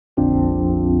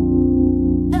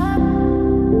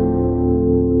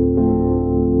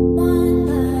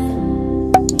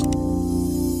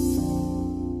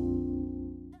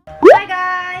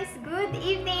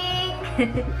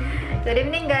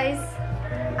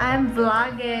I'm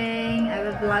vlogging. I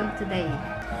will vlog today.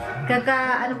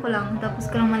 Ano ko lang, tapos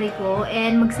ko lang maliko.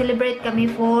 And mag-celebrate kami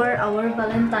for our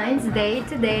Valentine's Day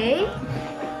today.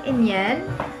 And yan,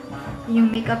 yung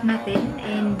makeup natin.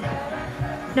 And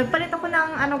nagpalit ako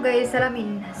ng guys,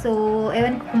 salamin. So,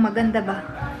 ewan ko kung maganda ba.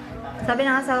 Sabi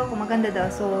ng asawa ko maganda daw.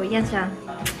 So, yan siya.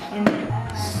 And,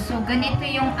 so, ganito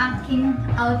yung aking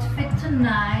outfit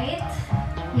tonight.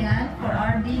 Yan, for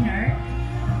our dinner.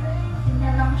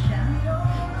 Yan lang siya.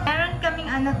 Meron kaming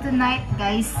tonight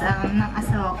guys, ng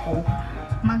asawa ko.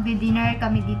 Magdi-dinner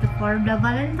kami dito for the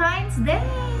Valentine's Day.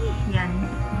 Yan.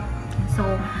 So,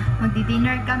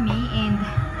 magdi-dinner kami and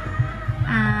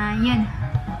yan.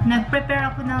 Nag-prepare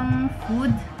ako ng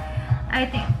food. I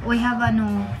think we have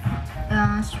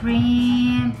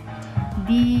shrimp,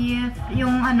 beef,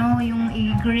 yung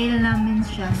i-grill namin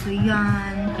siya. So,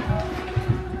 yan.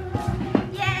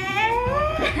 Yeah!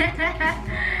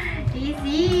 He's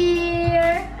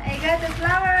here! I got the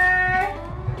flower!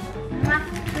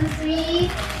 So sweet!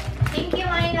 Thank you,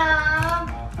 my love!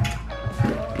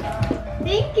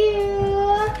 Thank you!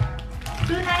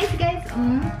 So nice, guys!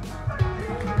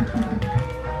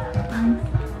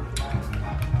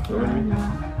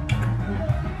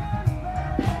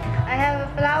 I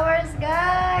have flowers,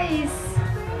 guys!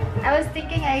 I was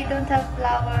thinking I don't have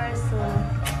flowers,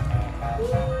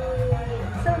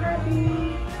 so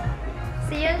happy!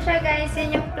 So, yan siya guys.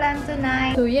 Yan yung plan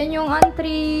tonight. So, yan yung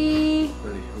entry.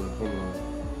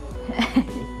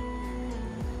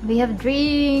 We have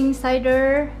drink,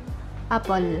 cider,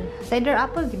 apple. Cider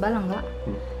apple, diba lang nga?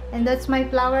 And that's my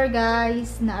flower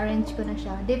guys. Na-arrange ko na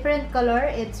siya. Different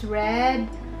color. It's red.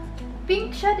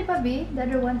 Pink siya, di ba B? The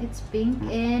other one, it's pink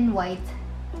and white.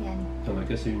 Yan.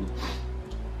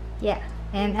 Yeah.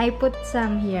 And I put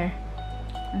some here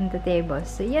on the table.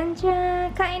 So, yan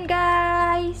siya. Kain,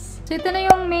 guys! So, ito na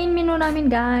yung main menu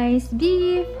namin, guys.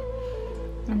 Beef.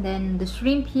 And then, the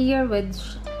shrimp here with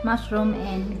mushroom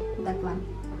and that one.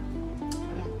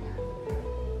 Yan.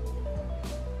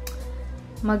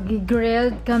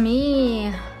 Mag-grilled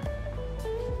kami.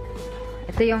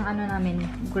 Ito yung namin,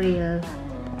 grill.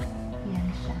 Yan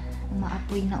siya.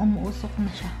 Umaapoy na, umuusok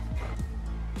na siya.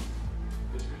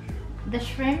 The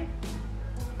shrimp.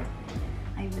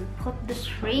 I will put the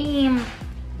shrimp.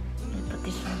 I'll put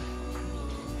this one.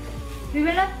 We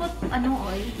will not put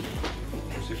oil.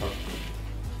 Je sais pas.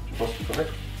 Tu penses qu'il faut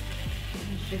mettre?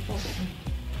 Je sais pas.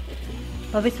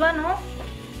 Pas besoin, non?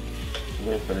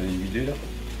 Ouais, il fallait les vider là.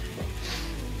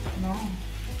 Non.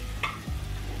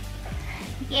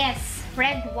 Yes,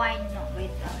 red wine. No, wait.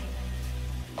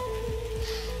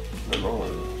 Non,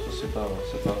 ça c'est pas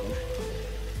rouge.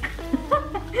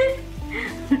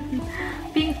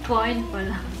 Pink wine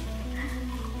pala.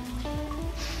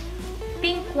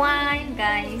 Pink wine,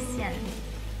 guys. Yan.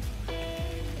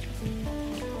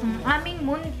 Ang aming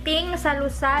munting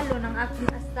salo-salo ng aking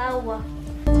asawa.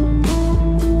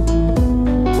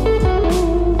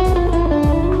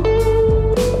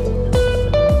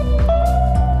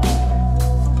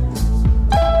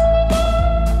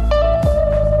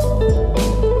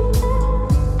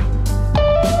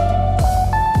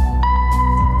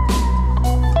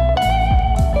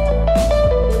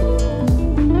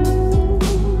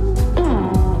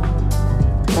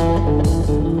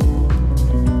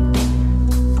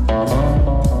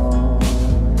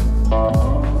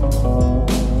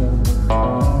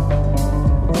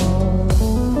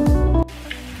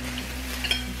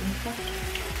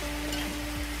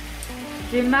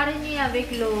 Je vais mariner avec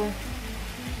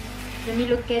j'ai mis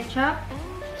le ketchup.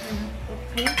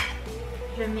 Okay.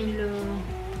 Je mets le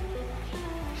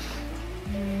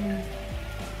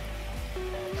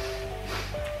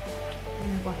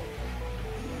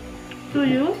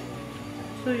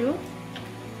suyu,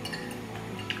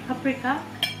 paprika.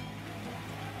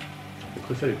 C'est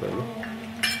très salé quand même.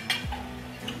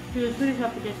 Suyu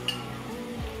sa pilit.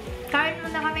 Kain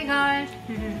muna kami, guys.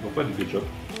 Pourquoi du ketchup?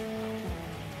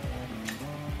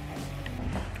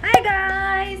 Hi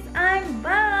guys! I'm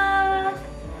back!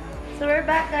 So we're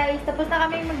back guys. Tapos na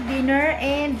kami mag-dinner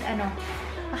and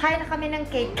kakain na kami ng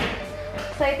cake.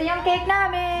 So ito yung cake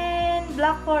namin.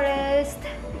 Black Forest.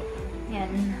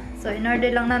 Yan. So in-order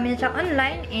lang namin siya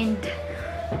online and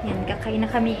yan, kakain na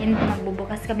kami and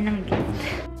magbubukas kami ng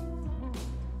gift.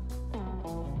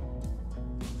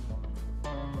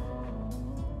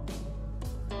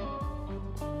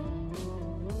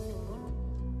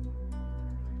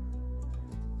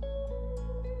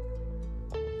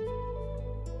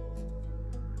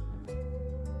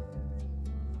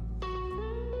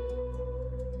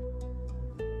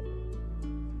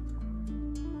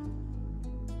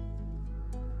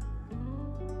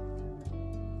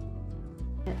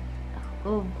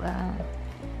 Oh,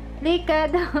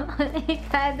 Likado.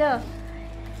 Likado.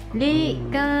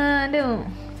 Likado.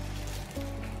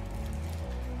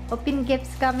 Open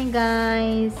gifts kami,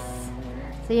 guys.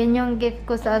 So, yan yung gift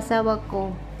ko sa asawa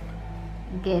ko.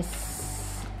 Guess.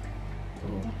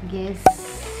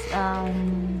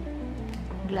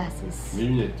 Glasses. Les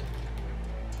lunettes.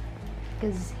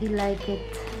 Because he like it.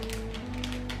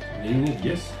 Les lunettes,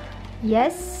 yes.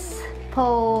 Yes,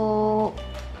 po.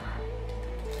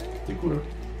 C'est cool,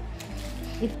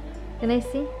 hein? Can I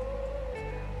see?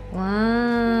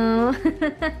 Wow.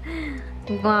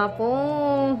 Guwapo.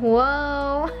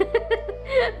 Wow.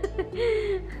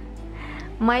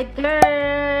 My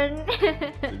turn.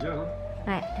 C'est bien, hein?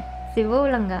 Ay, sibo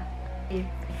lang ga.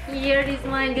 Here is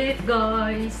my gift,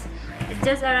 guys. It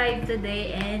just arrived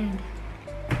today and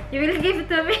you will give it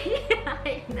to me.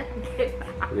 I don't give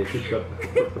up. Les flip flops.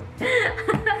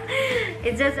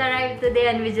 It just arrived today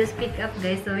and we just pick up,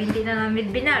 guys. So, hindi na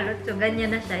namin binalot. So,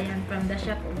 ganyan na siya. Yan, from the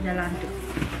shop of Jalando.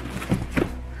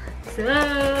 So,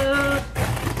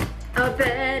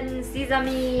 open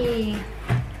sesame.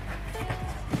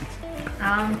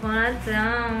 Oh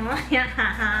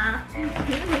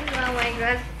my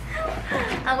god.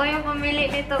 Ako yung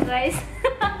pumili nito, guys.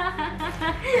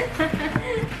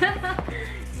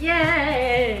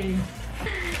 Yay!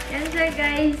 Yan siya,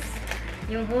 guys.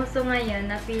 Yung uso ngayon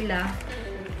na pila.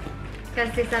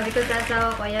 Kasi sabi ko sa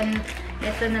asawa ko, yan,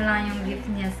 ito na lang yung gift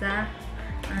niya sa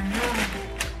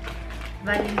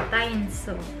Valentines.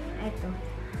 So, ito.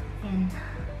 Yan.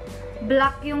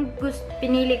 Black yung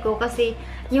pinili ko kasi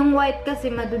yung white kasi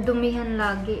madudumihan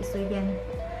lagi. So, yan.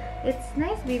 It's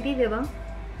nice, baby, diba?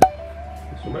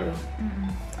 Ils sont mal, hein?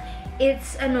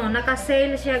 It's,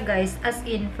 naka-sale siya, guys. As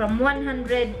in, from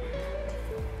 120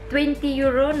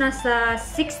 euro, nasa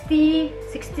 66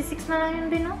 na lang yun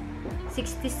din, no?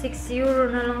 66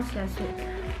 euro na lang siya. So,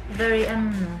 very,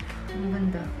 ang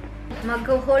ganda.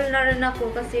 Mag-haul na rin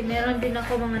ako kasi meron din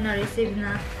ako mga na-receive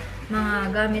na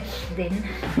mga gamit din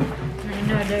na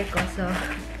in-order ko. So,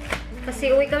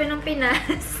 kasi uwi kami ng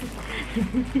Pinas.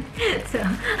 So,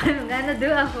 I'm gonna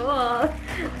do a haul.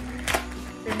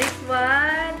 So, this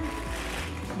one,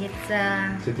 it's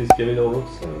C'était ce qu'il y avait dans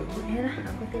l'autre, ça.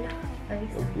 ako tila.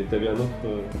 Mais t'avais un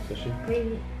autre sachet.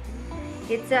 Oui.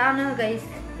 It's guys.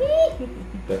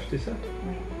 T'as acheté ça?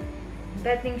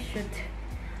 Bathing suit.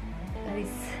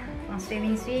 Guys, pang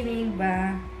swimming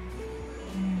ba?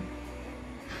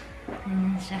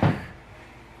 Ayan siya.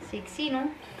 Sexy, no?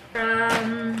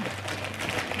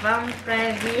 From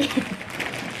Previ.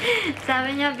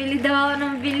 Sabi niya, bili daw ako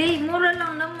ng bili. Mura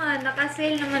lang naman.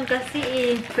 Naka-sale naman kasi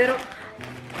eh. Pero,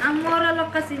 ang mura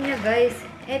lang kasi niya, guys.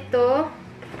 Ito.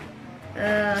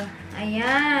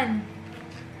 Ayan.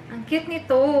 Ang cute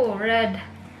nito. Red.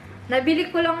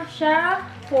 Nabili ko lang siya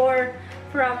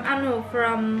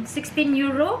from 16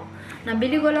 euro.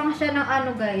 Nabili ko lang siya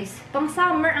ng guys. Pang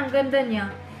summer, ang ganda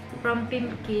niya. From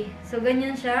Pimki. So,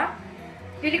 ganyan siya.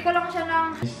 Bili ko lang siya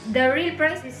ng, the real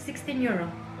price is 16 euro.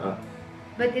 Ah.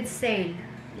 But it's sale.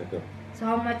 D'accord. So,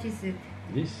 how much is it?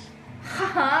 10.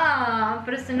 Haha!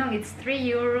 Personal, it's 3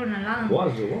 euro na lang.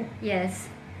 3 euros? Yes.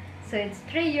 So, it's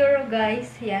 3 euro,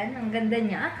 guys. Yan, ang ganda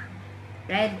niya.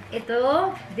 Red.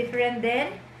 Ito, different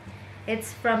din.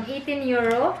 It's from 18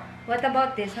 euro. What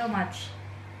about this? How much?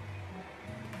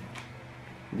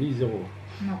 10 euros.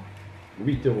 No.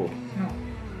 8 euros. No.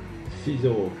 6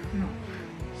 euros. No.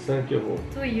 5 euros.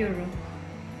 2 euro.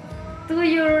 2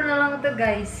 euro na lang ito,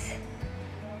 guys.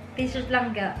 T-shirt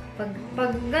lang ka.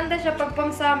 Pag ganda siya, pag pang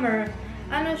summer,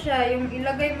 ano siya, yung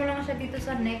ilagay mo lang siya dito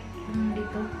sa neck. Yung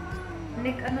dito.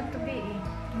 Neck, to be eh.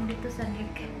 Yung dito sa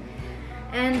neck.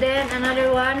 And then,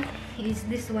 another one is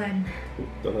this one.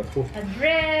 T'en as trop. A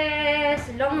dress,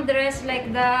 long dress like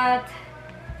that.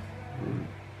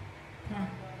 Yeah.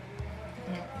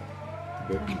 Yeah.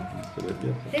 Ça doit être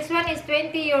bien ça. This one is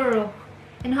 20 euro.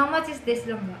 And how much is this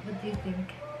long? What do you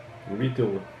think? 8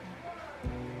 euros.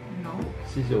 No.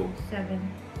 6 euros. 7.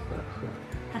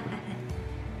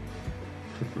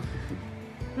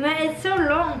 Man, it's so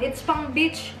long. It's pang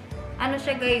beach. Ano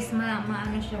siya, guys? Ano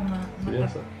siya? C'est bien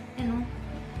ça. Ano?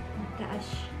 Mataas.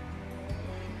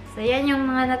 So, yan yung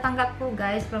mga natanggap ko,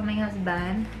 guys, from my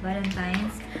husband.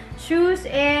 Valentines. Shoes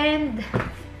and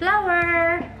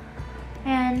flower.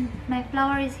 And my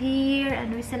flower is here.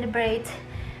 And we celebrate.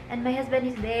 And my husband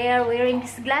is there wearing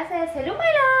his glasses. Hello, my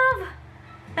love!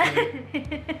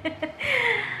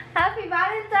 Happy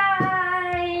Valentines!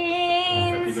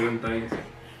 Happy Valentines.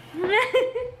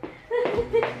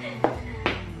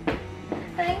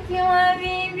 Thank you, my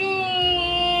baby!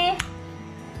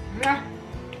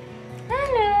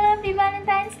 Hello! Happy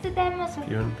Valentines to them also.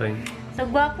 Happy Valentines. So,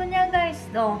 gwapo niya, guys.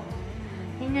 Oh.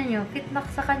 Tingnan nyo, fit na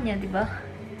sa kanya, di ba?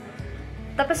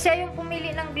 Tapos siya yung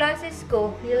pumili ng glasses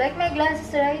ko. You like my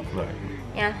glasses, right? Right.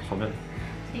 Yeah. Sabi.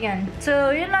 Yan. So,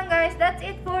 yun lang guys. That's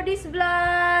it for this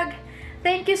vlog.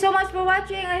 Thank you so much for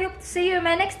watching. I hope to see you in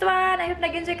my next one. I hope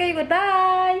nag-enjoy kayo.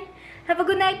 Goodbye. Have a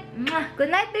good night. Mwah.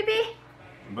 Good night, baby.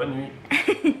 Bonne nuit.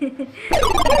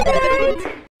 Good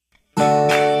night.